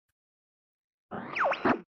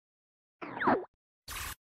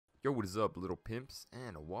Yo, what is up, little pimps,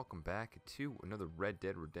 and welcome back to another Red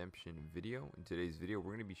Dead Redemption video. In today's video,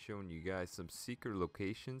 we're going to be showing you guys some secret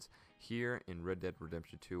locations here in Red Dead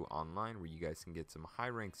Redemption 2 Online, where you guys can get some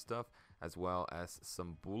high-ranked stuff, as well as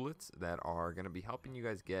some bullets that are going to be helping you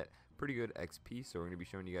guys get pretty good XP. So we're going to be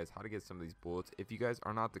showing you guys how to get some of these bullets. If you guys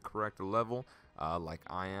are not the correct level, like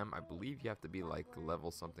I am, I believe you have to be like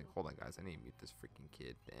level something. Hold on, guys, I need to mute this freaking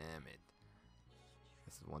kid. Damn it.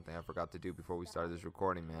 This is one thing I forgot to do before we started this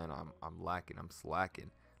recording, man. I'm lacking. I'm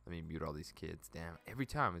slacking. Let me mute all these kids. Damn. Every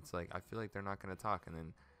time it's like I feel like they're not gonna talk, and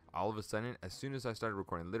then all of a sudden, as soon as I started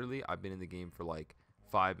recording, literally I've been in the game for like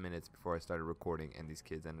 5 minutes before I started recording, and these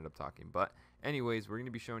kids ended up talking. But anyways, we're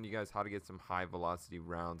gonna be showing you guys how to get some high velocity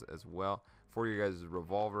rounds as well for your guys'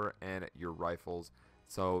 revolver and your rifles.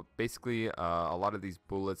 So basically, a lot of these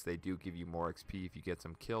bullets, they do give you more XP if you get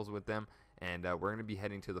some kills with them. And we're going to be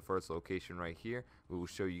heading to the first location right here. We will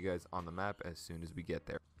show you guys on the map as soon as we get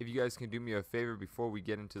there. If you guys can do me a favor before we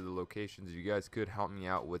get into the locations, if you guys could help me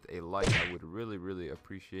out with a like, I would really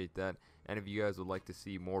appreciate that. And if you guys would like to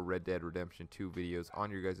see more Red Dead Redemption 2 videos on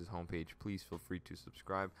your guys' homepage, please feel free to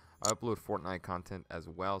subscribe. I upload Fortnite content as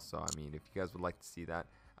well, so I mean, if you guys would like to see that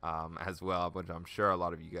as well, but I'm sure a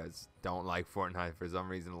lot of you guys don't like Fortnite for some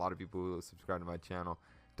reason. A lot of people who subscribe to my channel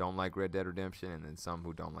don't like Red Dead Redemption, and then some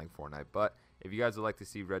who don't like Fortnite. But if you guys would like to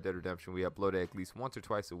see Red Dead Redemption, we upload it at least once or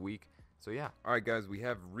twice a week. So yeah. Alright guys, we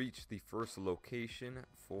have reached the first location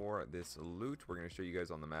for this loot. We're going to show you guys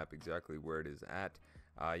on the map exactly where it is at.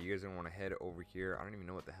 You guys are going to want to head over here. I don't even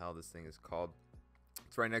know what the hell this thing is called.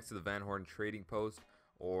 It's right next to the Van Horn Trading Post,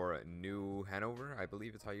 or New Hanover, I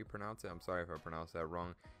believe it's how you pronounce it. I'm sorry if I pronounced that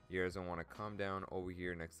wrong. You guys don't want to come down over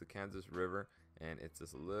here next to Kansas River, and it's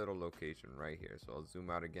this little location right here. So I'll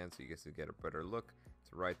zoom out again so you guys can get a better look.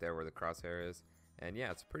 It's right there where the crosshair is, and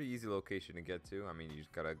yeah, it's a pretty easy location to get to. I mean, you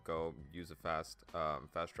just gotta go use a fast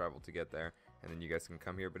travel to get there, and then you guys can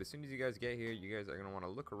come here. But as soon as you guys get here, you guys are gonna want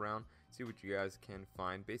to look around, see what you guys can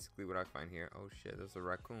find. Basically, what I find here. Oh shit, there's a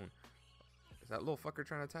raccoon. Is that little fucker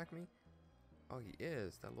trying to attack me? Oh, he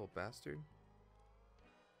is, that little bastard.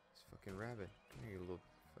 This fucking rabbit. Come here, you little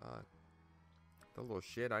fuck. That little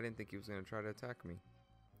shit, I didn't think he was gonna try to attack me.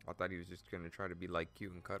 I thought he was just gonna try to be like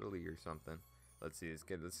cute and cuddly or something. Let's see,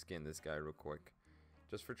 let's skin this guy real quick.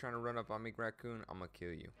 Just for trying to run up on me, raccoon, I'm gonna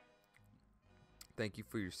kill you. Thank you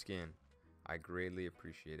for your skin. I greatly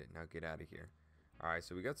appreciate it. Now get out of here. Alright,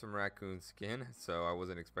 so we got some raccoon skin, so I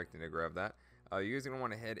wasn't expecting to grab that. You guys are going to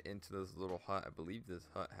want to head into this little hut. I believe this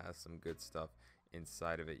hut has some good stuff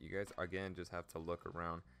inside of it. You guys, again, just have to look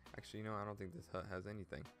around. Actually, you know, I don't think this hut has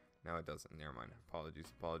anything. No, it doesn't. Never mind.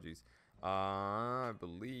 Apologies. I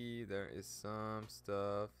believe there is some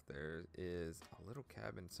stuff. There is a little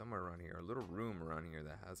cabin somewhere around here, a little room around here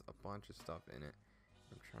that has a bunch of stuff in it.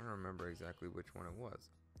 I'm trying to remember exactly which one it was.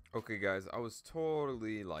 Okay guys, I was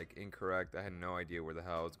totally like incorrect. I had no idea where the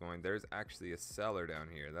hell I was going. There's actually a cellar down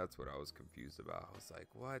here. That's what I was confused about. I was like,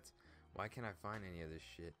 what? Why can't I find any of this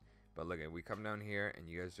shit? But look, we come down here and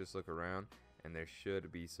you guys just look around, and there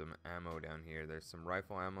should be some ammo down here. There's some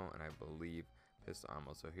rifle ammo and I believe pistol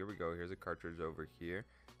ammo. So here we go. Here's a cartridge over here.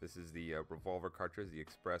 This is the revolver cartridge, the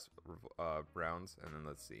express rounds. And then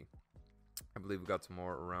let's see. I believe we got some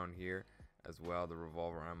more around here as well, the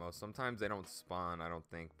revolver ammo. Sometimes they don't spawn, I don't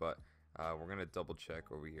think, but we're gonna double check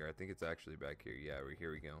over here. I think it's actually back here. Yeah,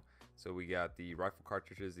 here we go. So we got the rifle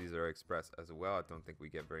cartridges. These are express as well. I don't think we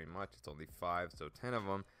get very much. It's only 5, so 10 of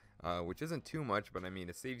them, which isn't too much, but I mean,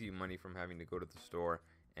 it saves you money from having to go to the store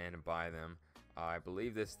and buy them. I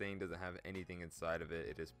believe this thing doesn't have anything inside of it.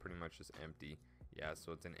 It is pretty much just empty. Yeah,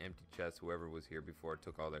 so it's an empty chest. Whoever was here before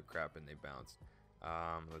took all their crap and they bounced.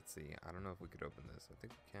 Let's see. I don't know if we could open this. I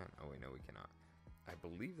think we can. Oh wait, no, we cannot. I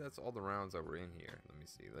believe that's all the rounds that were in here. Let me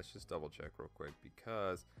see. Let's just double check real quick,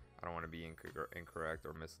 because I don't want to be incorrect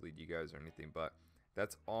or mislead you guys or anything, but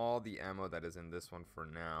that's all the ammo that is in this one for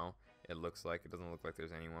now. It looks like. It doesn't look like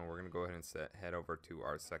there's anyone. We're gonna go ahead and head over to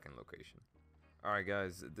our second location. Alright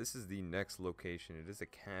guys, this is the next location. It is a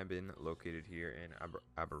cabin located here in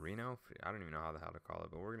Aberino. I don't even know how the hell to call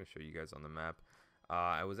it, but we're gonna show you guys on the map.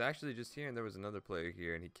 I was actually just here, and there was another player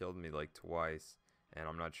here, and he killed me like twice, and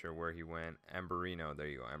I'm not sure where he went. Amberino, there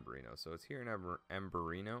you go, Amberino. So it's here in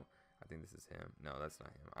Amberino. I think this is him. No, that's not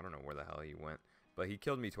him. I don't know where the hell he went, but he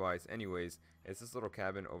killed me twice. Anyways, it's this little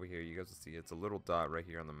cabin over here. You guys will see it's a little dot right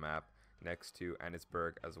here on the map next to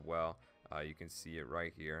Annisburg as well. You can see it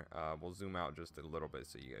right here. We'll zoom out just a little bit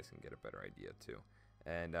so you guys can get a better idea too.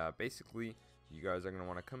 And basically, you guys are going to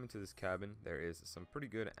want to come into this cabin. There is some pretty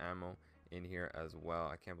good ammo in here as well.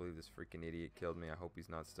 I can't believe this freaking idiot killed me. I hope he's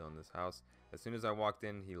not still in this house. As soon as I walked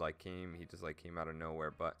in, he just came out of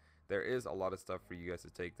nowhere. But there is a lot of stuff for you guys to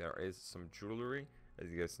take. There is some jewelry. As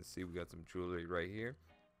you guys can see, we got some jewelry right here.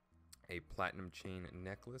 A platinum chain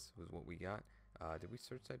necklace was what we got. Did we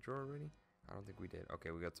search that drawer already? I don't think we did.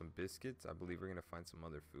 Okay, we got some biscuits. I believe we're gonna find some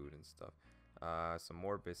other food and stuff. Some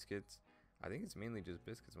more biscuits. I think it's mainly just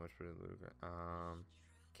biscuits. Much for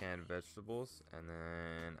canned vegetables, and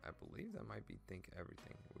then I believe that might be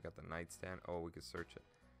everything. We got the nightstand. Oh, we could search it.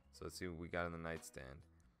 So let's see what we got in the nightstand.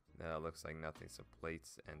 That looks like nothing. Some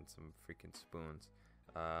plates and some freaking spoons.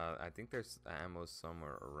 I think there's ammo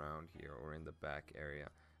somewhere around here or in the back area.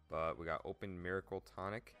 But we got open miracle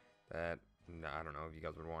tonic. That I don't know if you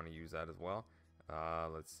guys would want to use that as well.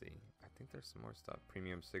 Let's see. I think there's some more stuff.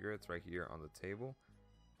 Premium cigarettes right here on the table.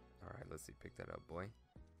 All right, let's see. Pick that up, boy.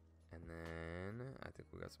 And then I think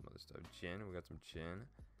we got some other stuff. Gin. We got some gin.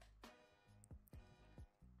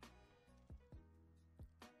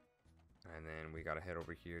 And then we gotta head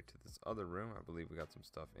over here to this other room. I believe we got some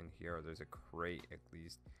stuff in here. Or there's a crate at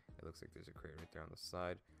least. It looks like there's a crate right there on the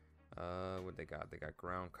side. What they got? They got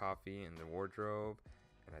ground coffee in the wardrobe.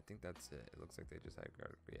 And I think that's it. It looks like they just had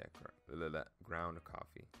ground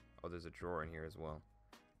coffee. Oh, there's a drawer in here as well.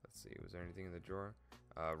 Let's see. Was there anything in the drawer?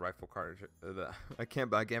 Rifle cartridge. I can't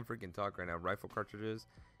freaking talk right now. Rifle cartridges.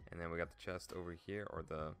 And then we got the chest over here, or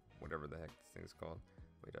the whatever the heck this thing is called.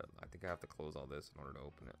 Wait, I think I have to close all this in order to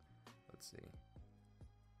open it. Let's see.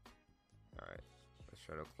 All right. Let's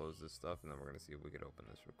try to close this stuff, and then we're gonna see if we could open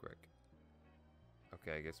this real quick.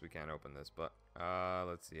 Okay, I guess we can't open this, but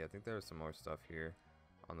let's see. I think there's some more stuff here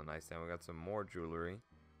on the nightstand. We got some more jewelry,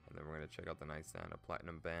 and then we're gonna check out the nightstand. A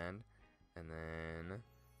platinum band, and then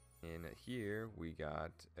in here we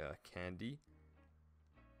got candy,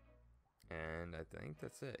 and I think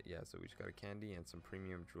that's it. Yeah, so we just got a candy and some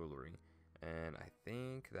premium jewelry, and I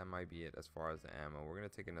think that might be it as far as the ammo. We're gonna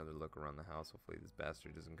take another look around the house. Hopefully this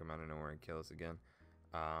bastard doesn't come out of nowhere and kill us again.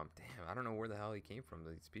 Damn, I don't know where the hell he came from.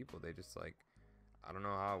 These people, they just like, I don't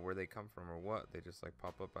know where they come from or what. They just like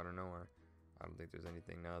pop up out of nowhere. I don't think there's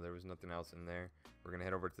anything. No, there was nothing else in there. We're gonna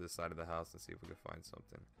head over to the side of the house and see if we can find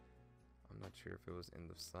something. I'm not sure if it was in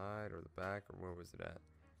the side or the back or where was it at.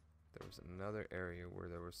 There was another area where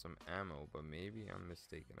there was some ammo, but maybe I'm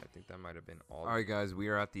mistaken. I think that might have been all. Alright guys, we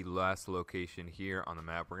are at the last location here on the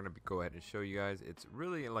map. We're going to go ahead and show you guys. It's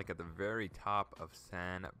really like at the very top of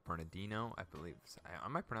San Bernardino, I believe.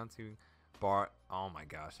 Am I pronouncing oh my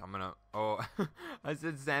gosh, I'm gonna, I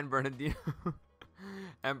said San Bernardino.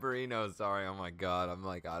 Amberino, sorry, oh my god, I'm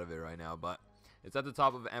like out of it right now, but it's at the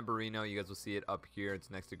top of Amberino. You guys will see it up here. It's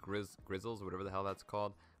next to Grizzles, whatever the hell that's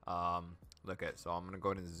called. Look at, so I'm gonna go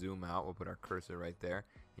ahead and zoom out. We'll put our cursor right there,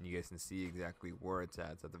 and you guys can see exactly where it's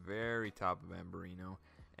at. It's at the very top of Amberino,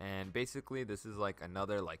 and basically this is like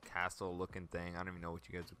another like castle looking thing. I don't even know what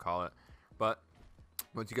you guys would call it, but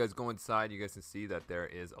once you guys go inside, you guys can see that there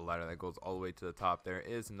is a ladder that goes all the way to the top. There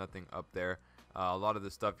is nothing up there. A lot of the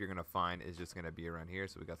stuff you're gonna find is just gonna be around here.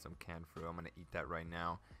 So we got some canned fruit. I'm gonna eat that right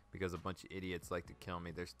now because a bunch of idiots like to kill me.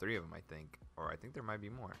 There's 3 of them, I think, or I think there might be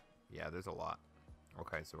more. Yeah, there's a lot.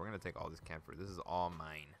 Okay, so we're gonna take all this canned fruit. This is all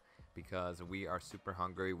mine because we are super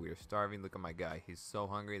hungry. We are starving. Look at my guy. He's so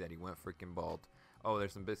hungry that he went freaking bald. Oh,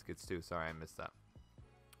 there's some biscuits too. Sorry, I missed that.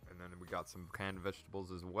 And then we got some canned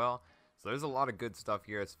vegetables as well. So there's a lot of good stuff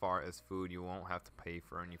here as far as food. You won't have to pay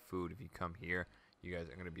for any food if you come here. You guys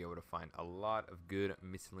are going to be able to find a lot of good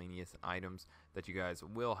miscellaneous items that you guys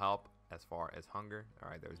will help as far as hunger.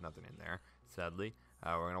 Alright, there's nothing in there, sadly.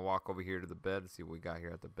 We're going to walk over here to the bed, see what we got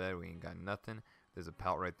here at the bed. We ain't got nothing. There's a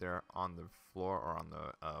pallet right there on the floor, or on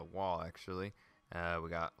the wall, actually. We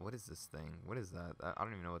got, what is this thing? What is that? I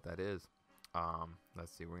don't even know what that is.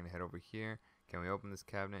 Let's see, we're going to head over here. Can we open this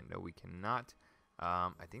cabinet? No, we cannot.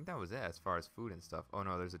 I think that was it as far as food and stuff. Oh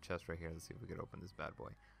no, there's a chest right here. Let's see if we could open this bad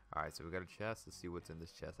boy. Alright, so we got a chest. Let's see what's in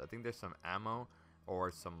this chest. I think there's some ammo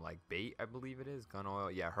or some like bait, I believe it is. Gun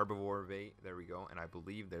oil. Yeah, herbivore bait. There we go. And I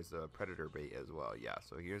believe there's a predator bait as well. Yeah,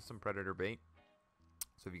 so here's some predator bait.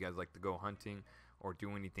 So if you guys like to go hunting or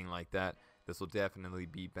do anything like that, this will definitely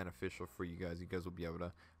be beneficial for you guys. You guys will be able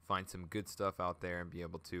to find some good stuff out there and be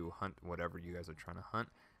able to hunt whatever you guys are trying to hunt.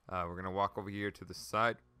 We're going to walk over here to the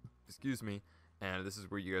side. Excuse me. And this is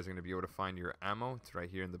where you guys are going to be able to find your ammo. It's right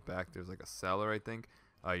here in the back. There's like a cellar, I think.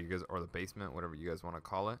 You guys, or the basement, whatever you guys want to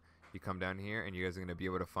call it. You come down here and you guys are going to be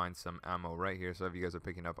able to find some ammo right here. So if you guys are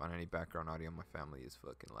picking up on any background audio, my family is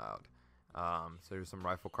fucking loud. So here's some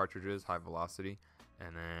rifle cartridges, high velocity.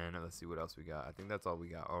 And then let's see what else we got. I think that's all we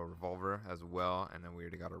got. Oh, a revolver as well. And then we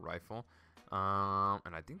already got a rifle.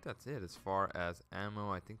 And I think that's it as far as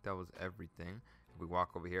ammo. I think that was everything. We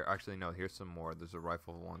walk over here. Actually, no, here's some more. There's the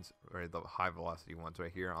rifle ones, or the high velocity ones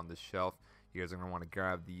right here on this shelf. You guys are going to want to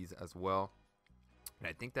grab these as well. And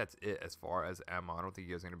I think that's it as far as ammo. I don't think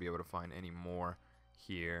you guys are going to be able to find any more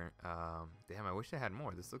here. Damn, I wish I had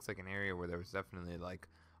more. This looks like an area where there was definitely like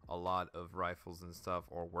a lot of rifles and stuff,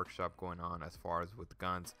 or workshop going on as far as with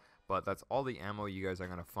guns. But that's all the ammo you guys are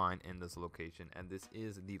going to find in this location, and this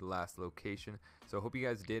is the last location. So I hope you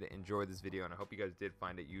guys did enjoy this video, and I hope you guys did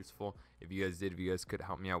find it useful. If you guys did, if you guys could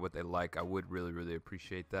help me out with a like, I would really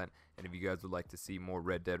appreciate that. And if you guys would like to see more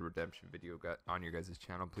Red Dead Redemption video on your guys'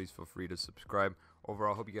 channel, please feel free to subscribe.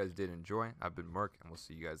 Overall, I hope you guys did enjoy. I've been Merc, and we'll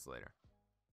see you guys later.